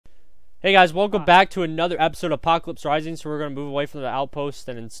Hey guys, welcome back to another episode of Apocalypse Rising. So we're going to move away from the outpost,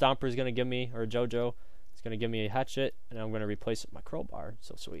 and then Stomper is going to give me, or Jojo is going to give me a hatchet, and I'm going to replace it with my crowbar.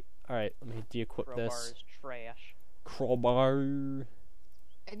 So sweet. Alright, let me de-equip this. Crowbar is trash. Crowbar.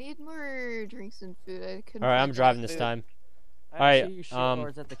 I need more drinks and food. I couldn't. Alright, I'm driving this time. Alright,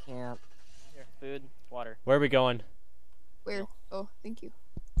 shitlords at the camp. Here, food, water. Where are we going? Where? Oh, thank you.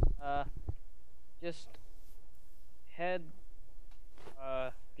 Just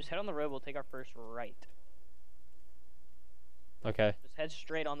head on the road. We'll take our first right. Okay. Just head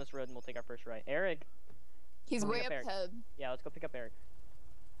straight on this road, and we'll take our first right. Eric. He's way up ahead. Yeah, let's go pick up Eric.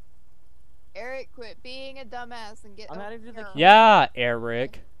 Eric, quit being a dumbass and get. I'm heading to the camp. Yeah,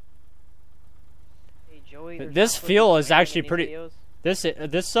 Eric. Hey, Joey. This fuel is actually pretty. This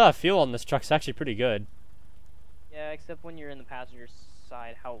fuel on this truck's actually pretty good. Yeah, except when you're in the passenger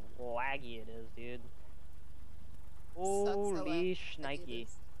side, how laggy it is, dude. Holy shnikey.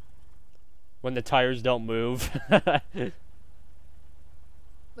 When the tires don't move.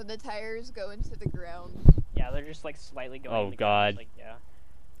 When the tires go into the ground. Yeah, they're just like slightly going. Oh God. Like, yeah.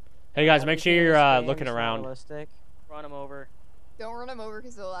 Hey guys, make sure you're looking around. Run him over. Don't run him over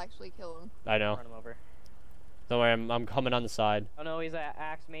because it'll actually kill him. I know. Run him over. Don't worry, I'm coming on the side. Oh no, he's an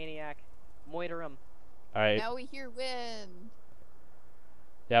axe maniac. Moiter him. Alright. Now we hear wind.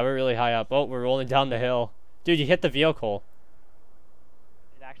 Yeah, we're really high up. Oh, we're rolling down the hill. Dude, you hit the vehicle.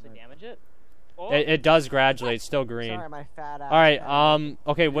 Did it actually damage it? Oh. It does gradually. It's still green. Sorry, my fat ass. Alright,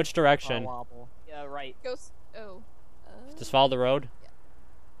 okay, which direction? Yeah, right. Go. Oh. Just follow the road? Yeah.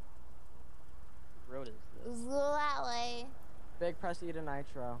 What road is this? That way. Big press E to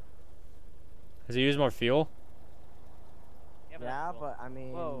nitro. Does he use more fuel? Yeah, but I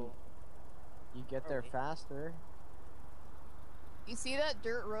mean, whoa. You get there faster. You see that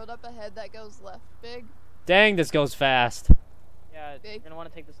dirt road up ahead that goes left, Big? Dang, this goes fast. Yeah, Big. you're gonna want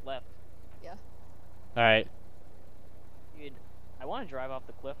to take this left. Yeah. Alright. Dude, I want to drive off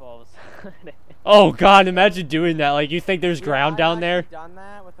the cliff all of a sudden. Oh God, imagine doing that. Like, you think there's ground down there? I've done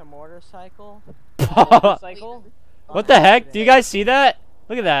that with a motorcycle. Motorcycle? What the heck? Do you guys see that?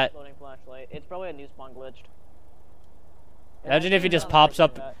 Look at that. Loading flashlight. It's probably a new spawn glitched. Imagine if he just pops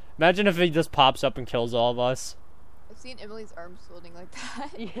up. Imagine if he just pops up and kills all of us. I've seen Emily's arms floating like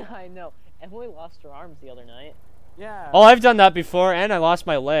that. Yeah, I know. Emily lost her arms the other night. Yeah. Oh, I've done that before, and I lost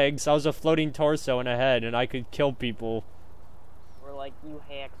my legs. I was a floating torso in a head, and I could kill people. We're like, you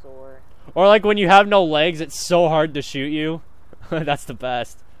hacksaw. Or like when you have no legs, it's so hard to shoot you. That's the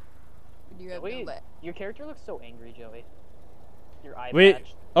best. When you have Wait, no your character looks so angry, Joey. Your eye Wait.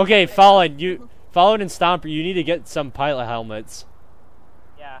 patch. Okay, Fallon and Stomper, you need to get some pilot helmets.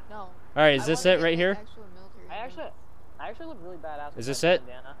 Yeah. No. Alright, is this it right here? I actually look really badass. Is this it?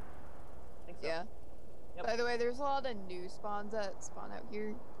 Bandana. I think so. Yeah. Yep. By the way, there's a lot of new spawns that spawn out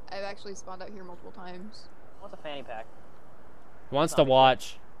here. I've actually spawned out here multiple times. What's a fanny pack? Wants to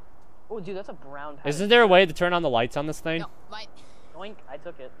watch. Oh, dude, that's a brown pack. Isn't there a way to turn on the lights on this thing? No, mine. Oink, I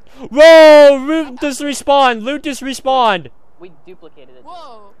took it. Whoa! Loot just respawned! Loot just respawned! We duplicated it.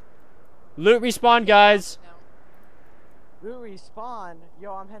 Whoa! Loot respawn, guys! No. Ooh, respawn.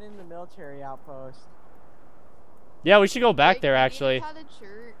 Yo, I'm heading to the military outpost. Yeah, we should go back Wait, there, do you actually. need a padded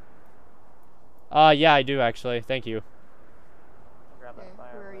shirt? Yeah, I do, actually. Thank you. Grab that Okay, fire.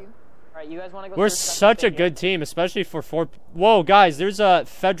 where are you? Alright, you guys want to go We're search stuff such a in here? good team, especially for 4... Whoa, guys, there's a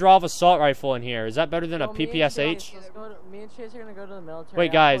Fedorov assault rifle in here. Is that better than a Yo, PPSH? Me and Chase are gonna go to the military.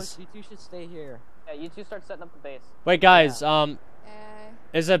 Wait, guys. outpost. You two should stay here. Yeah, you two start setting up the base. Wait, guys,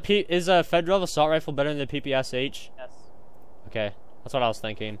 is a Fedorov assault rifle better than the PPSH? Yes. Okay, that's what I was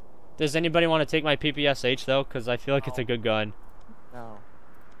thinking. Does anybody want to take my PPSH, though? Because I feel like it's a good gun. No.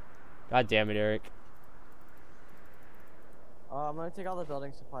 God damn it, Eric. I'm gonna take all the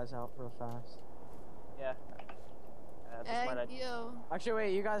building supplies out real fast. Yeah. That's a smart Thank idea. you. Actually,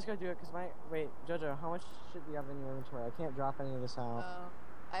 wait, you guys go do it, cause wait, Jojo, how much shit do you have in your inventory? I can't drop any of this out.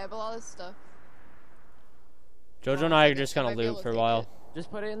 I have a lot of stuff. Jojo and I are just gonna loot for a while.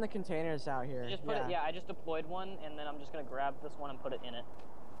 Just put it in the containers out here. Just put it, yeah, I just deployed one, and then I'm just gonna grab this one and put it in it.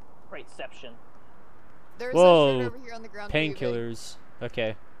 Greatception. There's Whoa, a shirt over here on the ground. for you, Big. painkillers.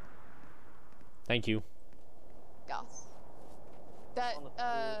 Okay. Thank you. Yes. That,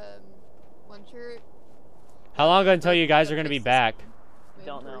 one shirt. How long until you guys are gonna be back?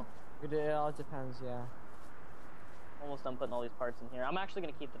 Don't know. It all depends, yeah. Almost done putting all these parts in here. I'm actually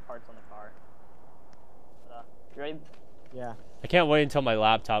gonna keep the parts on the car. You ready? Yeah. I can't wait until my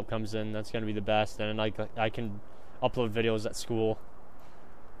laptop comes in. That's gonna be the best, and like I can upload videos at school.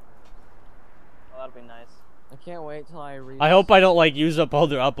 Oh, that'll be nice. I can't wait till I read. I hope I don't like use up all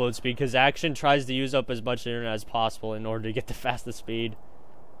their upload speed, because Action tries to use up as much internet as possible in order to get the fastest speed.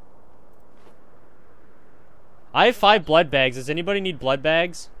 I have 5 blood bags. Does anybody need blood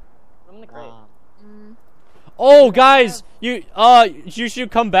bags? I'm in the crate. Mm. Oh, guys, you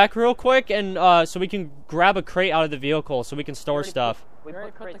should come back real quick and so we can grab a crate out of the vehicle so we can store stuff. We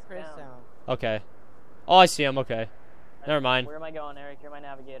already put put the crates crates down. down. Okay. Oh, I see him. Okay. Never mind. Where am I going, Eric? You're my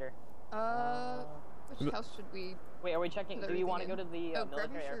navigator. Which house should we? Wait, are we checking? put Do you want to go everything to the in? grab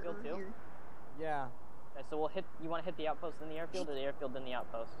military your shirt airfield over too? here. Yeah. Okay, so we'll hit. You want to hit the outpost then the airfield, or the airfield then the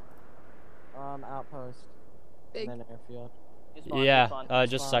outpost? Outpost. Big. And then airfield. You spawn, Yeah. you spawn.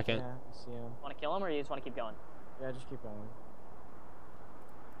 Just a Spawn, second. Yeah, I see him. Want to kill him, or you just want to keep going? Yeah, just keep going.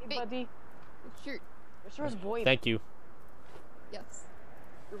 Hey, Big. buddy. Shirt. Your sure is void. Thank you. Yes.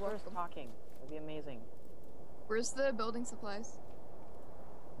 Your sure is talking. That'd be amazing. Where's the building supplies?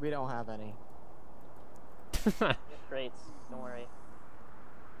 We don't have any. We have crates. Don't worry.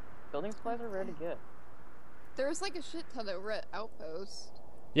 Building supplies are rare to get. There's like a shit ton over at Outpost.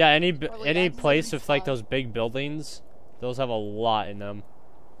 Yeah, any Or, like, any access place to with like stuff. those big buildings, those have a lot in them.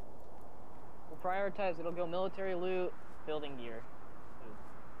 We'll prioritize. It'll go military loot, building gear. Food.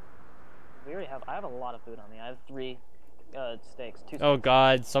 We already have. I have a lot of food on me. I have 3 steaks. 2 Oh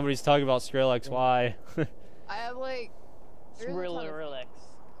God, somebody's talking about Skrillex. Why? I have like. there's a ton of- Skrillex.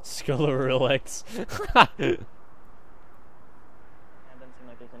 Skrillex. It doesn't seem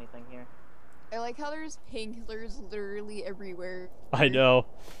like there's anything here. I like how there's painkillers literally everywhere. I know.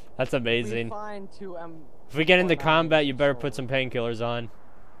 That's We amazing. find 2 If we get into Fortnite combat, you better so- put some painkillers on.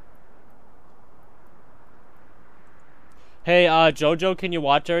 Hey, Jojo, can you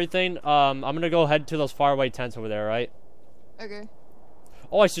watch everything? I'm gonna go head to those faraway tents over there, right? Okay.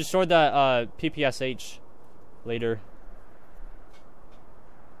 Oh, I should store that PPSH later.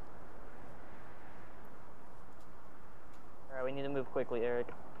 Alright, we need to move quickly, Eric.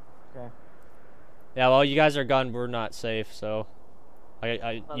 Okay. Yeah, well, you guys are gone. We're not safe, so Well,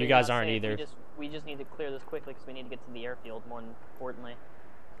 you maybe guys not aren't safe, either. We just need to clear this quickly because we need to get to the airfield. More importantly,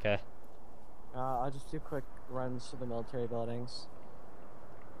 Okay. I'll just do quick runs to the military buildings.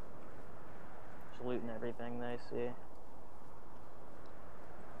 just looting everything that I see.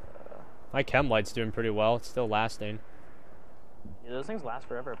 My chem light's doing pretty well. It's still lasting. Yeah, those things last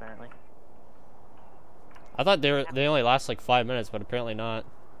forever, apparently. I thought they only last like 5 minutes, but apparently not.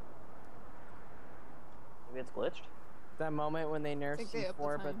 Maybe it's glitched. That moment when they nerf think they up the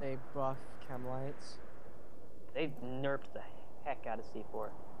C4 time. but they buff chem lights. They nerfed the heck out of C4.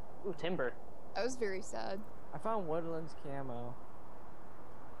 Ooh, timber. I was very sad. I found Woodlands camo.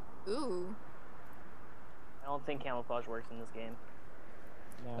 Ooh. I don't think camouflage works in this game.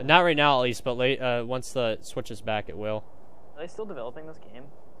 No. Not right now, at least, but once the switch is back, it will. Are they still developing this game?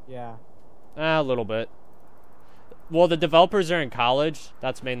 Yeah. A little bit. Well, the developers are in college.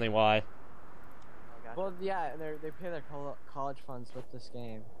 That's mainly why. Oh, gotcha. Well, yeah, they pay their college funds with this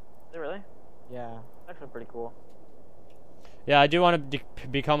game. Is it really? Yeah. That's actually pretty cool. Yeah, I do want to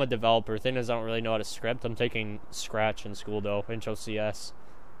become a developer. Thing is, I don't really know how to script. I'm taking Scratch in school, though. Intro CS.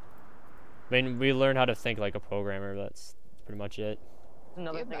 I mean, we learn how to think like a programmer. That's pretty much it. There's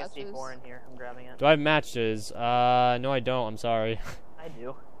another You thing have of C4 matches? in here. I'm grabbing it. Do I have matches? No, I don't. I'm sorry. I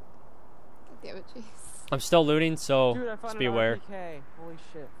do. Damn it, Chase. I'm still looting, so Dude, I found just be an aware. RPK. Holy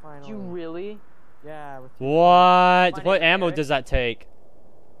shit, Did finally. you really? Yeah, with What? Mine What is ammo Eric. does that take?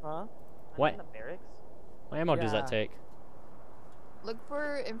 Huh? What? In the barracks? What ammo does that Yeah. take? Look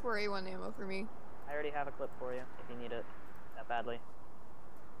for M4A1 ammo for me. I already have a clip for you if you need it that badly.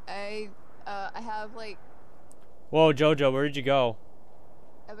 I have like Whoa, Jojo, where did you go?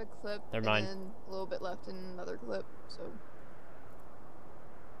 I have a clip Never and mind. then a little bit left in another clip. So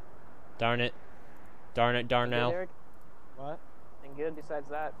Darn it. Darn it, darn Good, now. Eric? What? Anything good besides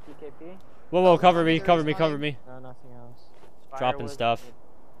that? PKP? Whoa, Oh, cover me, there cover was me, cover mine. me. No, nothing else. Dropping Firewood. stuff.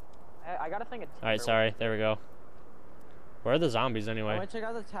 I got a thing of timber. Alright, sorry. There we go. Where are the zombies I anyway? want to check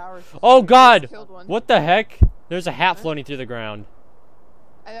out the towers. Oh god! killed one. What the heck? There's a hat floating through the ground.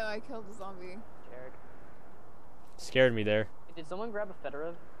 I know I killed the zombie. Eric. Scared me there. Hey, did someone grab a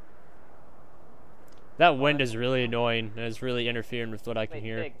Fedorov? That wind is really annoying, and it's really interfering with what I can Wait,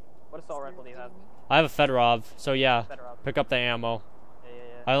 hear. Big. What assault rifle do you have? I have a Fedorov, so yeah, Fedorov. pick up the ammo. Yeah.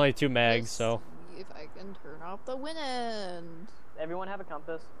 I only have 2 mags, Let's so. see if I can turn off the wind. Everyone have a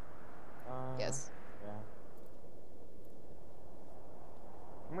compass? Yes. Yeah.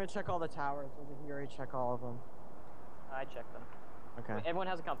 I'm gonna check all the towers. Or did you already check all of them? I checked them. Okay. Wait, everyone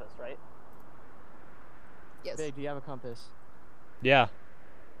has a compass, right? Yes. Big, do you have a compass? Yeah.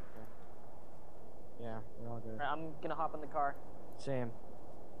 Yeah, we're all good. Alright, I'm gonna hop in the car. Same.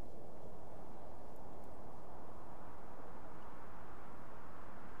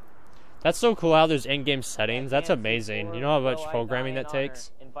 That's so cool how there's in-game settings. That's Advanced amazing. C4, You know how much low, I programming die that in honor.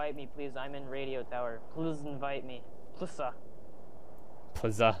 takes? In invite me, please. I'm in radio tower. Please invite me. Plissa.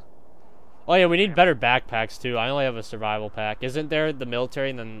 Plaza. Oh yeah, we need better backpacks too. I only have a survival pack. Isn't there the military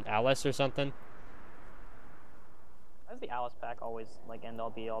and then Alice or something? Why does the Alice pack always like end all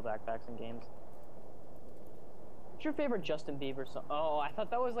be all backpacks in games? What's your favorite Justin Bieber song? Oh, I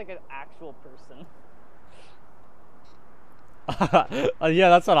thought that was like an actual person. Yeah,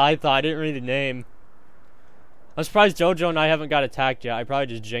 that's what I thought. I didn't read the name. I'm surprised JoJo and I haven't got attacked yet. I probably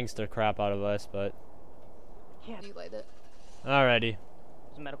just jinxed the crap out of us, but. Yeah. You light it. Alrighty.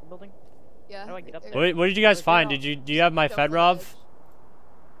 There's a medical building. Yeah. How do I get up right there? What did you guys Look find? out. Do you have my Jump on the Fedorov? edge.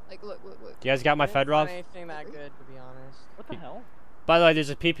 Like, look. You guys got my I didn't find Fedorov? anything that good, to be honest. What the hell? By the way, there's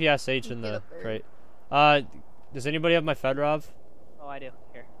a PPSH in Get the up there. crate. Does anybody have my Fedorov? Oh, I do.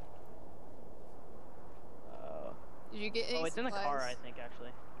 Here. Did you get any Oh, it's in the car, I supplies? think, actually.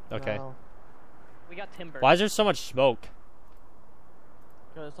 Okay. No, We got timber. Why is there so much smoke?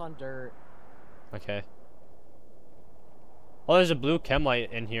 'cause it's on dirt. Okay. Oh, there's a blue chem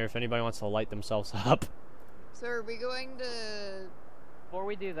light in here if anybody wants to light themselves up. So are we going to... Before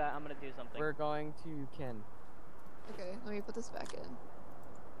we do that, I'm gonna do something. We're going to Ken. Okay, let me put this back in.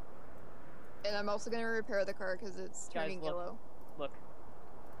 And I'm also going to repair the car because it's Guys, turning look. yellow. Look.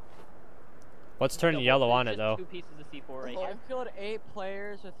 What's turning Double- yellow there's on it just though? 2 pieces of C4 right Oh. here. I've killed 8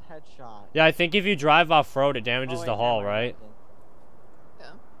 players with headshot. Yeah, I think if you drive off-road, it damages Oh, wait, the never hull, mind, right?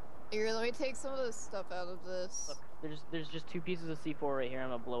 Yeah. Here, let me take some of this stuff out of this. Look, there's just 2 pieces of C4 right here.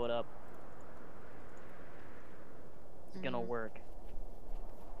 I'm gonna blow it up. It's gonna Mhm. work.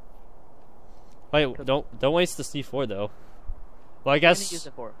 Wait, don't waste the C4 though. Well, I What are we gonna guess. use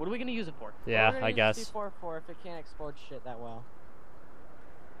it for? What are we gonna use it for? Yeah, What are we gonna I use guess. C4 for if it can't explode shit that well?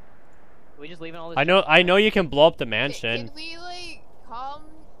 Are we just leaving all this? I know you can blow up the Can mansion. we, like, calm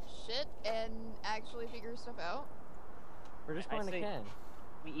shit and actually figure stuff out? We're just I going to say- Ken.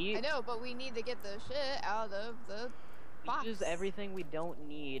 We eat. I know, but we need to get the shit out of the box. We use everything we don't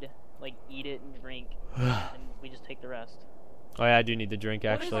need. Like eat it and drink, and we just take the rest. Oh yeah, I do need the drink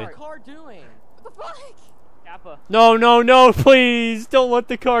actually. What is our car doing? What the fuck? Kappa. No, please don't let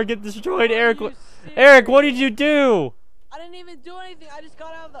the car get destroyed, Are Eric. you Eric, what did serious? you do? I didn't even do anything. I just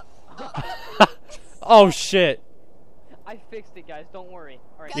got out of the. Oh shit! I fixed it, guys. Don't worry.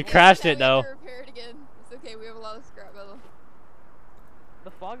 All right. You Guys, crashed now it, we have though. to repair it again. It's okay, we have a lot of scrap metal.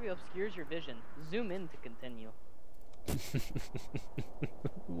 The fog obscures your vision. Zoom in to continue.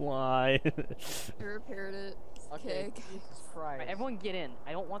 Why? I repaired it. It's Okay, okay. Jesus All Christ. right, everyone get in.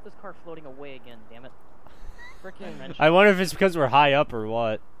 I don't want this car floating away again. Damn it. Freaking Mention. I wonder if it's because we're high up or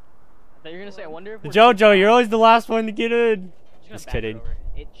what. I thought you were gonna say. I wonder if we're JoJo, you're always the last one to get in. She's gonna Just back it kidding.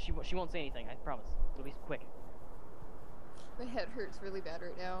 over. She won't say anything. I promise. It'll be quick. My head hurts really bad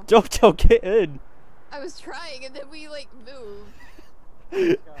right now. JoJo, get in. I was trying and then we, like,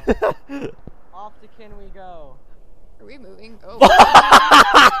 moved. Off to Ken we go. Are we moving?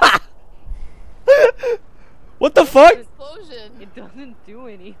 Oh. What the fuck? Explosion. It doesn't do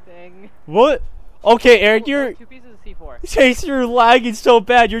anything. What? Okay, Eric, Oh, you're 2 pieces of C4. Chase. You're lagging so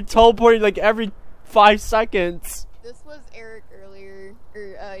bad. You're teleporting like every 5 seconds. This was Eric earlier, or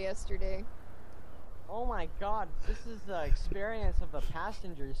yesterday. Oh my god, this is the experience of the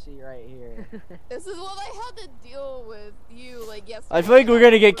passenger seat right here. This is what I had to deal with you, like, yesterday. I feel like we're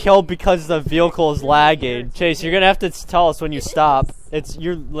gonna get killed because the vehicle is lagging. Chase, you're gonna have to tell us when you stop.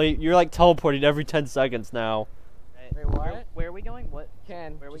 You're like teleporting every 10 seconds now. Right. Wait, what? Where are we going? What?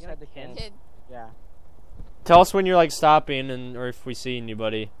 Ken, Where are we just going? head to Ken. Kid. Yeah. Tell us when you're like stopping and or if we see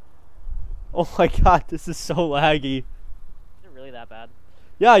anybody. Oh my god, this is so laggy. Is it really that bad?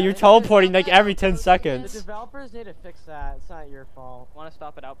 Yeah, you're it's teleporting not like bad, every it's 10 okay. The seconds. developers need to fix that. It's not your fault. Want to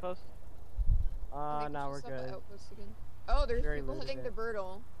stop at Outpost? I think we No, should we're stop at good. Outpost again. Oh, there's Very people heading to limited.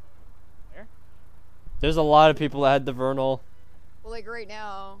 Brittle. There's a lot of people that had the Vernal. Well, like, right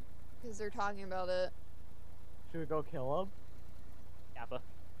now, because they're talking about it. Should we go kill him? Kappa.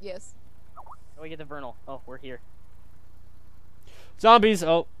 Yes. How do we get to Vernal? Oh, we're here. Zombies.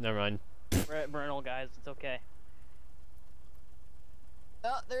 Oh, never mind. We're at Vernal, guys. It's okay.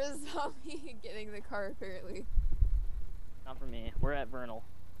 Oh, there's a zombie getting the car, apparently. Not for me. We're at Vernal.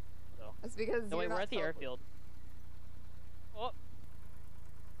 That's because No, you're wait, we're not at the teleport- airfield. Oh,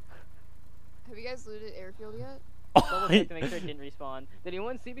 Have you guys looted airfield yet? double check to make sure it didn't respawn. Did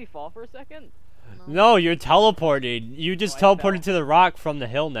anyone see me fall for a second? No, you're teleporting. You just Oh, I teleported fell. to the rock from the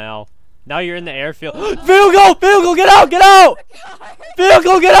hill now. Now you're in the airfield. Vehicle! Vehicle, get out! Get out!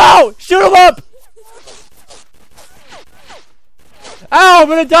 Vehicle, get out! Shoot him up! Ow, I'm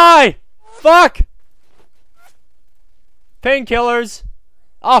gonna die! Fuck! Painkillers.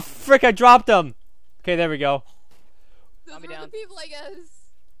 Oh, frick, I dropped them. Okay, there we go. Those Zombie were down. the people, I guess.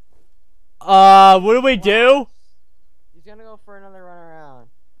 What do we do? He's gonna go for another run around.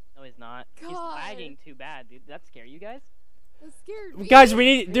 No, he's not. He's God. lagging too bad, dude. That scare you guys? That scared me. Guys, we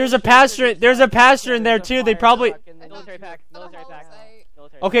need. There's a pasture. There's a pasture in there too. They probably. Military pack. Military pack.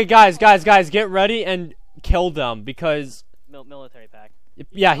 Military Okay, guys, get ready and kill them because. Military pack.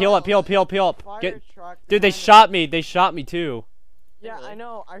 Yeah, heal up. Get. Dude, they shot me. They shot me too. Yeah, Really? I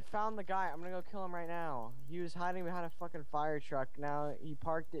know. I found the guy. I'm gonna go kill him right now. He was hiding behind a fucking fire truck. Now he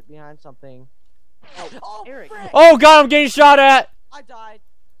parked it behind something. Oh, Eric. frick! Oh God, I'm getting shot at. I died.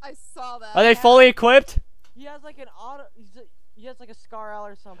 I saw that. Are they fully equipped? He has like an auto. He has like a Scar L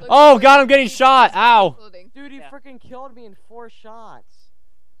or something. Oh God, I'm getting shot. Ow. Dude, he freaking killed me in 4 shots.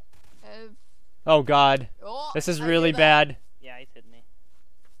 Oh God, Oh, this is I really hear that. bad. Yeah, he's hitting me.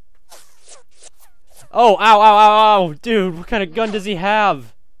 Oh, ow, dude, what kind of gun does he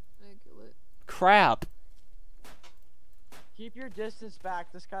have? Crap. Keep your distance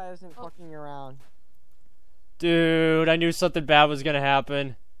back. This guy isn't fucking around. Dude, I knew something bad was gonna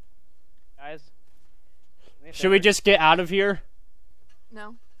happen. Guys. Should we just get out of here?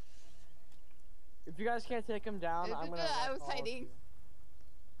 No. If you guys can't take him down, I'm gonna. I was hiding.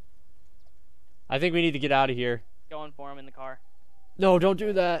 I think we need to get out of here. Going for him in the car. No, don't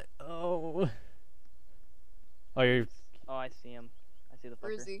do that. Oh. Oh, you're. Oh, I see him. I see the fucker.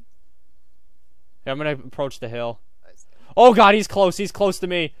 Where is he? Yeah, I'm gonna approach the hill. I see him. Oh God, he's close. He's close to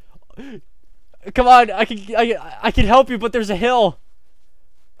me. Come on, I can help you, but there's a hill.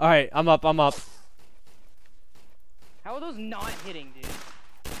 All right, I'm up. How are those not hitting, dude?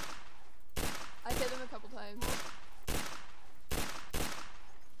 I hit him a couple times.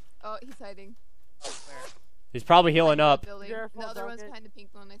 Oh, he's hiding. Where? He's probably healing up. Building. Careful, The other one's don't get- behind the pink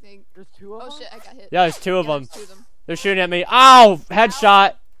one, I think. There's 2 of them. Oh shit, I got hit. Yeah, there's 2 of them. there's 2 of them. They're shooting at me. Ow!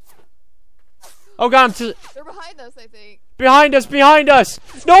 Headshot. Oh God, They're behind us, I think. behind us.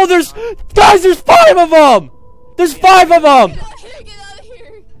 No, there's 5 of them. There's 5 of them. Get out of here! Get out of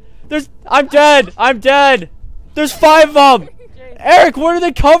here! I'm dead. There's 5 of them. Eric, where did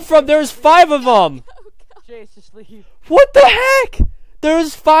they come from? There's 5 of them. Chase, just leave. What the heck?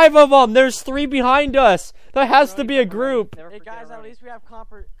 There's 5 of them. There's 3 behind us. That has to be a group. Never Hey forget guys, a at running. least we have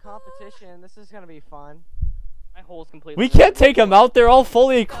competition. This is gonna be fun. My hole's completely. We can't take them out. They're all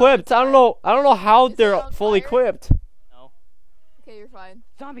fully equipped. I don't know how Is it they're on fully fire? equipped. No. Okay, you're fine.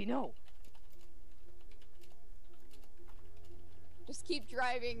 Zombie, no. Just keep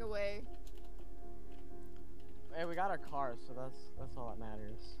driving away. Hey, we got our cars, so that's all that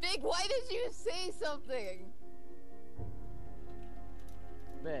matters. Big, why did you say something?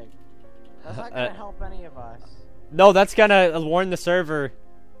 Big. That's not gonna help any of us. No, that's gonna warn the server.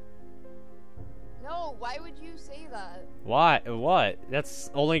 No, why would you say that? Why? What? That's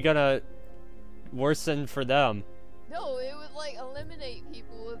only gonna worsen for them. No, it would like eliminate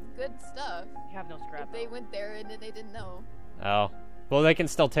people with good stuff. You have no scrap. If they went there and then they didn't know. Oh. Well, they can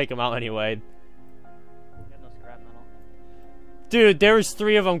still take them out anyway. You have no scrap metal. Dude, there was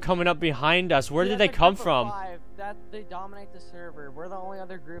 3 of them coming up behind us. Where Yeah, did they it's a come group of from? 5. That they dominate the server. We're the only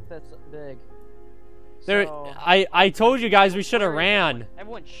other group that's big. There, So, I told you guys we should have Where is ran.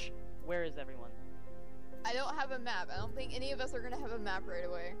 Everyone, shh. Where is everyone? I don't have a map. I don't think any of us are gonna have a map right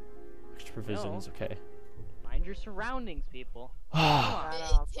away. Extra provisions, okay. Find your surroundings, people. Ah, I know, I'm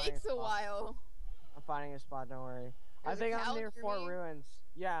It finding takes a spot. while. I'm finding a spot. Don't worry. I There's a think I'm cow near near Fort me. Ruins.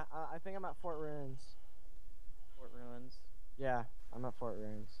 Yeah, I think I'm at Fort Ruins. Fort Ruins. Yeah, I'm at Fort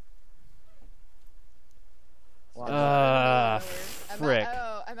Ruins. Wow. frick.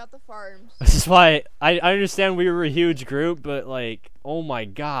 I'm at the farms. This is why I understand we were a huge group, but like, oh my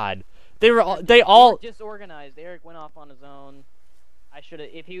God, they We all. were disorganized. Eric went off on his own. I should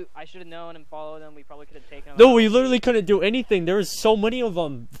have known and followed him. We probably could have taken him. No, out. we literally couldn't do anything. There was so many of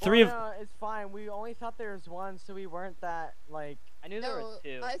them. 3 of. No, it's fine. We only thought there was 1, so we weren't that like. I knew there was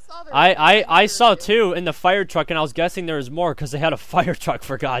 2. I saw there. I saw 2 in the fire truck, and I was guessing there was more because they had a fire truck,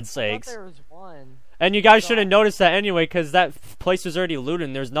 for God's I thought sakes. there was 1. And you guys should have noticed that anyway, because that place was already looted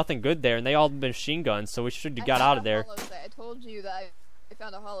and there's nothing good there, and they all had machine guns, so we should have got out of there. I told you that I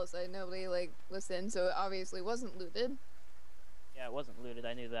found a hollow site. Nobody like listened, so it obviously wasn't looted. Yeah, it wasn't looted.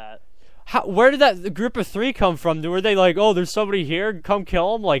 I knew that. Where did that group of 3 come from? Were they like, oh, there's somebody here, come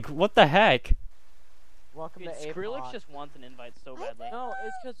kill them? Like, what the heck? Welcome Dude, to Ape Skrillex Hawk. just wants an invite so badly. No,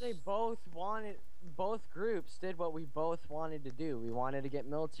 it's because they both wanted. Both groups did what we both wanted to do. We wanted to get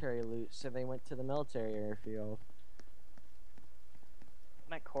military loot, so they went to the military airfield.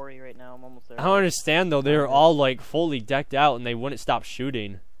 I'm at Corey right now. I'm almost there. I don't understand though. They were all like fully decked out and they wouldn't stop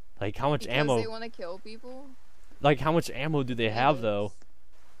shooting. Like, how much Because ammo? they want to kill people. Like, how much ammo do they have though?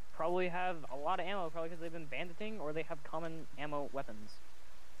 Probably have a lot of ammo, probably because they've been banditing, or they have common ammo weapons.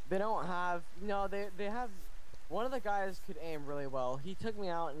 They don't have. No, they have. One of the guys could aim really well. He took me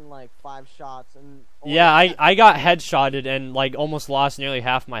out in like 5 shots and. Yeah, I got headshotted and like almost lost nearly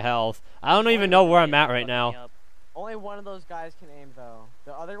half my health. I don't even know where I'm at right now. Only one of those guys can aim though.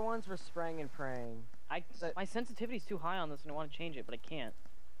 The other ones were spraying and praying. My sensitivity's too high on this, and I want to change it, but I can't.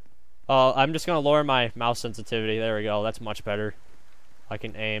 I'm just gonna lower my mouse sensitivity. There we go. That's much better. I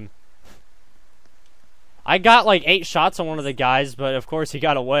can aim. I got like 8 shots on one of the guys, but of course he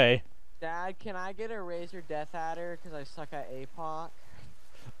got away. Dad, can I get a Razor Death Adder because I suck at APOC?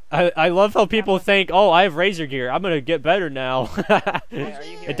 I love how people think, oh, I have razor gear. I'm gonna get better now. Hey, are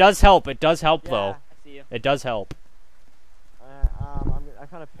you here? It does help. It does help Yeah. though. I see you. It does help. I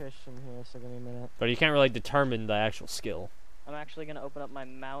found a fish in here, so give me a minute. But you can't really determine the actual skill. I'm actually gonna open up my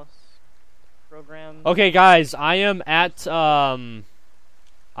mouse program. Okay, guys, I am at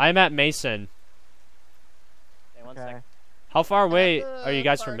Mason. Okay, one Okay. sec. How far away I'm at are you the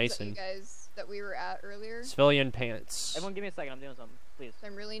guys from farms Mason? that we were at earlier. Civilian pants. Everyone, give me a second. I'm doing something, please. So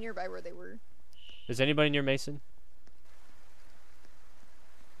I'm really nearby where they were. Is anybody near Mason?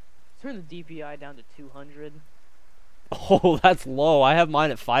 Turn the DPI down to 200. Oh, that's low. I have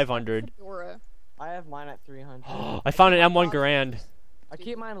mine at 500. Dora. I have mine at 300. I found an M1 Garand. I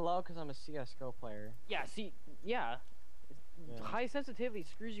keep mine low because I'm a CS:GO player. Yeah, see, yeah. Yeah. High sensitivity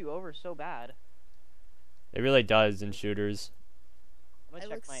screws you over so bad. It really does in shooters. I'm I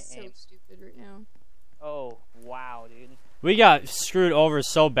gonna look check my so aim. stupid right now. Oh, wow, dude. We got screwed over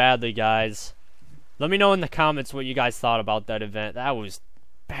so badly, guys. Let me know in the comments what you guys thought about that event. That was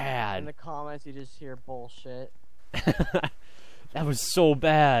In bad. the comments, you just hear bullshit. That was so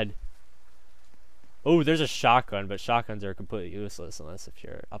bad. Oh, there's a shotgun, but shotguns are completely useless unless if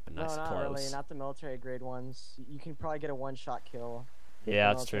you're up and No, nice and not close. really. Not the military grade ones. You can probably get a one-shot kill. with Yeah,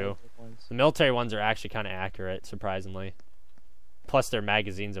 the that's military true. grade ones. The military ones are actually kind of accurate, surprisingly. Plus, their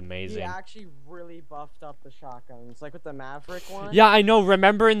magazine's He amazing. actually really buffed up the shotguns, like with the Maverick one. Yeah, I know.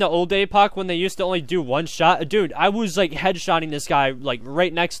 Remember in the old APOC when they used to only do one shot? Dude, I was like headshotting this guy like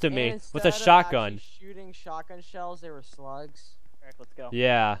right next to And me with a instead of shotgun. actually shooting shotgun shells, they were slugs. Alright, let's go.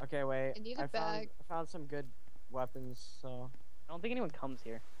 Yeah. Okay, wait. I need a bag. I found some good weapons, so I don't think anyone comes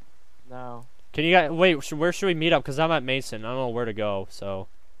here. no. Can you guys wait? Where should we meet up? Cause I'm at Mason. I don't know where to go. So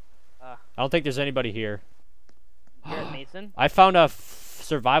Ah. I don't think there's anybody here. You're at Mason. I found a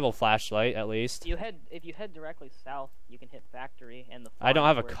survival flashlight at least. If you head directly south, you can hit factory and the. I don't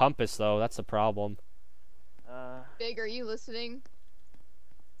have a farm compass though. That's the problem. where- Big, are you listening?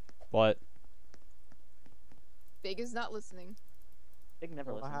 What? Big is not listening. Big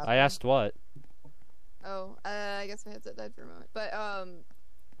never What listens. happened? I asked what? Oh, I guess my headset died for a moment. But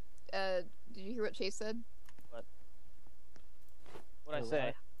did you hear what Chase said? What'd I Wait,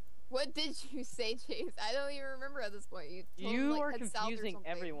 say? What did you say, Chase? I don't even remember at this point. You told him, You like, are head south or confusing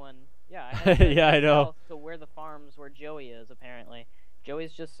something. everyone. Yeah. I had to Yeah, I head know. south to where the farms where Joey is apparently.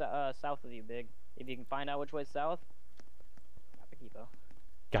 Joey's just south of you, Big. If you can find out which way's south. Papakipo.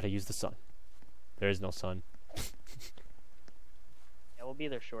 Gotta use the sun. There is no sun. Yeah, we'll be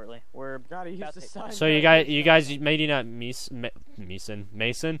there shortly. We're Gotta use about the to- sun. So you guys meeting at Mason?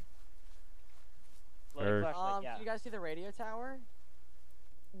 loading Or- flashlight, yeah. Did you guys see the radio tower?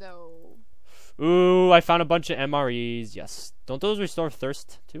 No. Ooh, I found a bunch of MREs. Yes. Don't those restore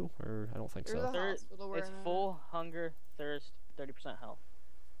thirst too? Or I don't think Or so. the Third- hospital where It's I'm at. full hunger, thirst, 30% health.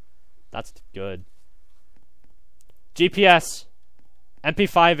 That's good. GPS.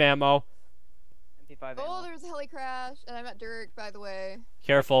 MP5 ammo. MP5 Oh, ammo. there's a heli crash, and I'm at Dirk, by the way.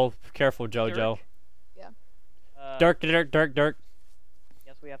 Careful, Jojo. Dirk? Dirk.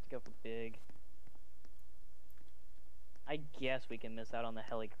 Guess we have to go for Big. I guess we can miss out on the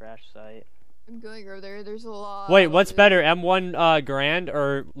heli crash site. I'm going over there. There's a lot. Wait, what's of- better, M1 Grand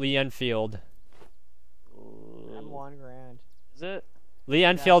or Lee Enfield? M1 grand. Is it? Lee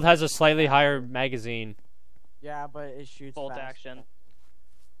Enfield has a slightly higher magazine. Yeah, but it shoots Bolt fast. action.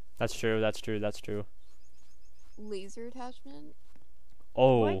 That's true. Laser attachment?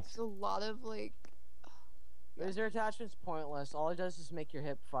 Oh. There's a lot of, like... Laser attachment's pointless. All it does is make your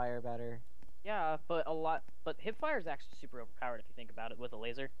hip fire better. Yeah, but hipfire is actually super overpowered if you think about it with a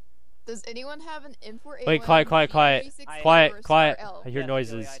laser. Does anyone have an M4A1? Wait, quiet. G360 Quiet. or a Star L? I hear Yes,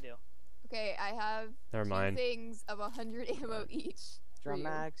 noises. Joey, I do. Okay, I have Never 2 mind. things of 100 ammo each. for Drum you.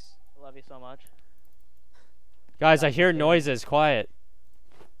 mags. I love you so much. Guys, I hear noises. Quiet.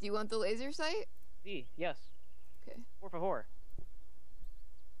 Do you want the laser sight? D, yes. Okay. 4 for 4.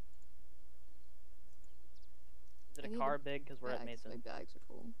 Is I it a need car a big? Because we're at Bags. My Mason. bags are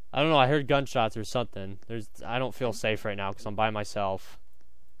full. I don't know. I heard gunshots or something. I don't feel safe right now because I'm by myself.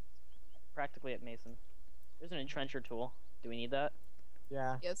 Practically at Mason. There's an entrencher tool. Do we need that?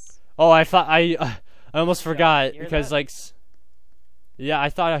 Yeah. Yes. Oh, I thought I almost forgot you hear because that? like, yeah, I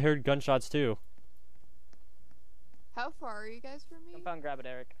thought I heard gunshots too. How far are you guys from me? Come down, grab it,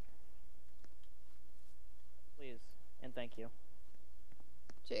 Eric. Please and thank you.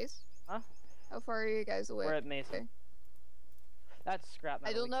 Chase? Huh? How far are you guys away? We're at Mason. Okay. That's scrap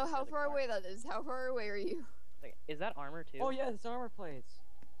metal. I don't we know can how steal the far car. away that is. How far away are you? Like, is that armor too? Oh yeah, it's armor plates.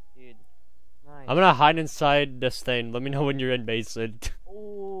 Dude. Nice. I'm gonna hide inside this thing. Let me know when you're in Mason.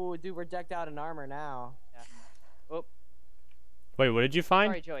 Ooh, dude, we're decked out in armor now. Wait, what did you find?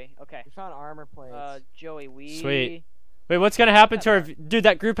 Sorry, Joey. Okay. We found armor plates. Joey, we. Sweet. Wait, what's gonna happen to our? That's Dude,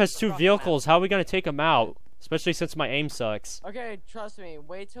 that group has 2 Across the map. vehicles. How are we gonna take them out? Especially since my aim sucks. Okay, trust me.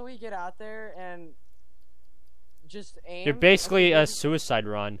 Wait till we get out there and just aim. You're basically Okay, a suicide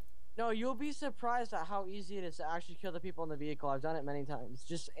run. No, you'll be surprised at how easy it is to actually kill the people in the vehicle. I've done it many times.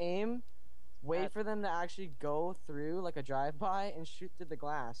 Just aim, wait for them to actually go through like a drive-by, and shoot through the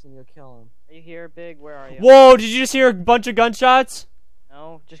glass, and you'll kill them. Are you here, Big? Where are you? Whoa! Did you just hear a bunch of gunshots?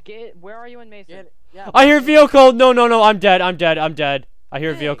 No, just get. Where are you in Mason? Yeah. I hear a vehicle. No, no, no! I'm dead. I'm dead. I'm dead. I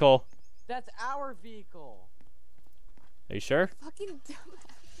hear a Hey. vehicle. That's our vehicle. Are you sure? Fucking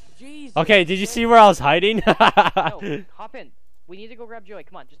dumbass. Jesus. Okay. Did you see where I was hiding? No, hop in. We need to go grab Joey.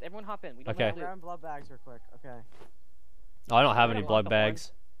 Come on, just everyone hop in. We don't Okay. have to Grab blood bags real quick. Okay. Oh, I don't have We're any gonna blood lock the horn.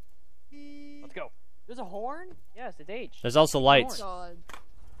 bags. Let's go. There's a horn? Yes, it's H. There's also lights. God.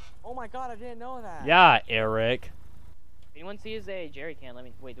 Oh my god, I didn't know that. Yeah, Eric. If anyone sees a jerry can, let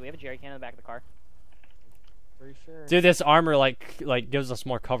me. Wait, do we have a jerry can in the back of the car? Pretty sure. Dude, this armor like gives us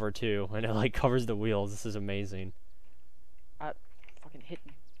more cover too, and it like covers the wheels. This is amazing. Fucking hit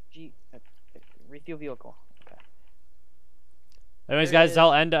G. Refuel vehicle. Okay. Anyways, There it guys,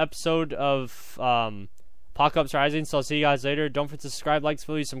 that'll end the episode of Apocalypse Rising. So I'll see you guys later. Don't forget to subscribe, like,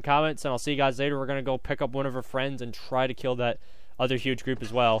 leave some comments, and I'll see you guys later. We're gonna go pick up one of our friends and try to kill that other huge group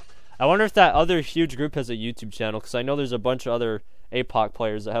as well. I wonder if that other huge group has a YouTube channel, because I know there's a bunch of other APOC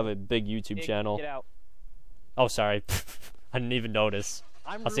players that have a big YouTube Big, channel. Get out. Oh, sorry. I didn't even notice.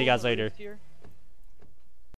 I'll see you guys later. Here.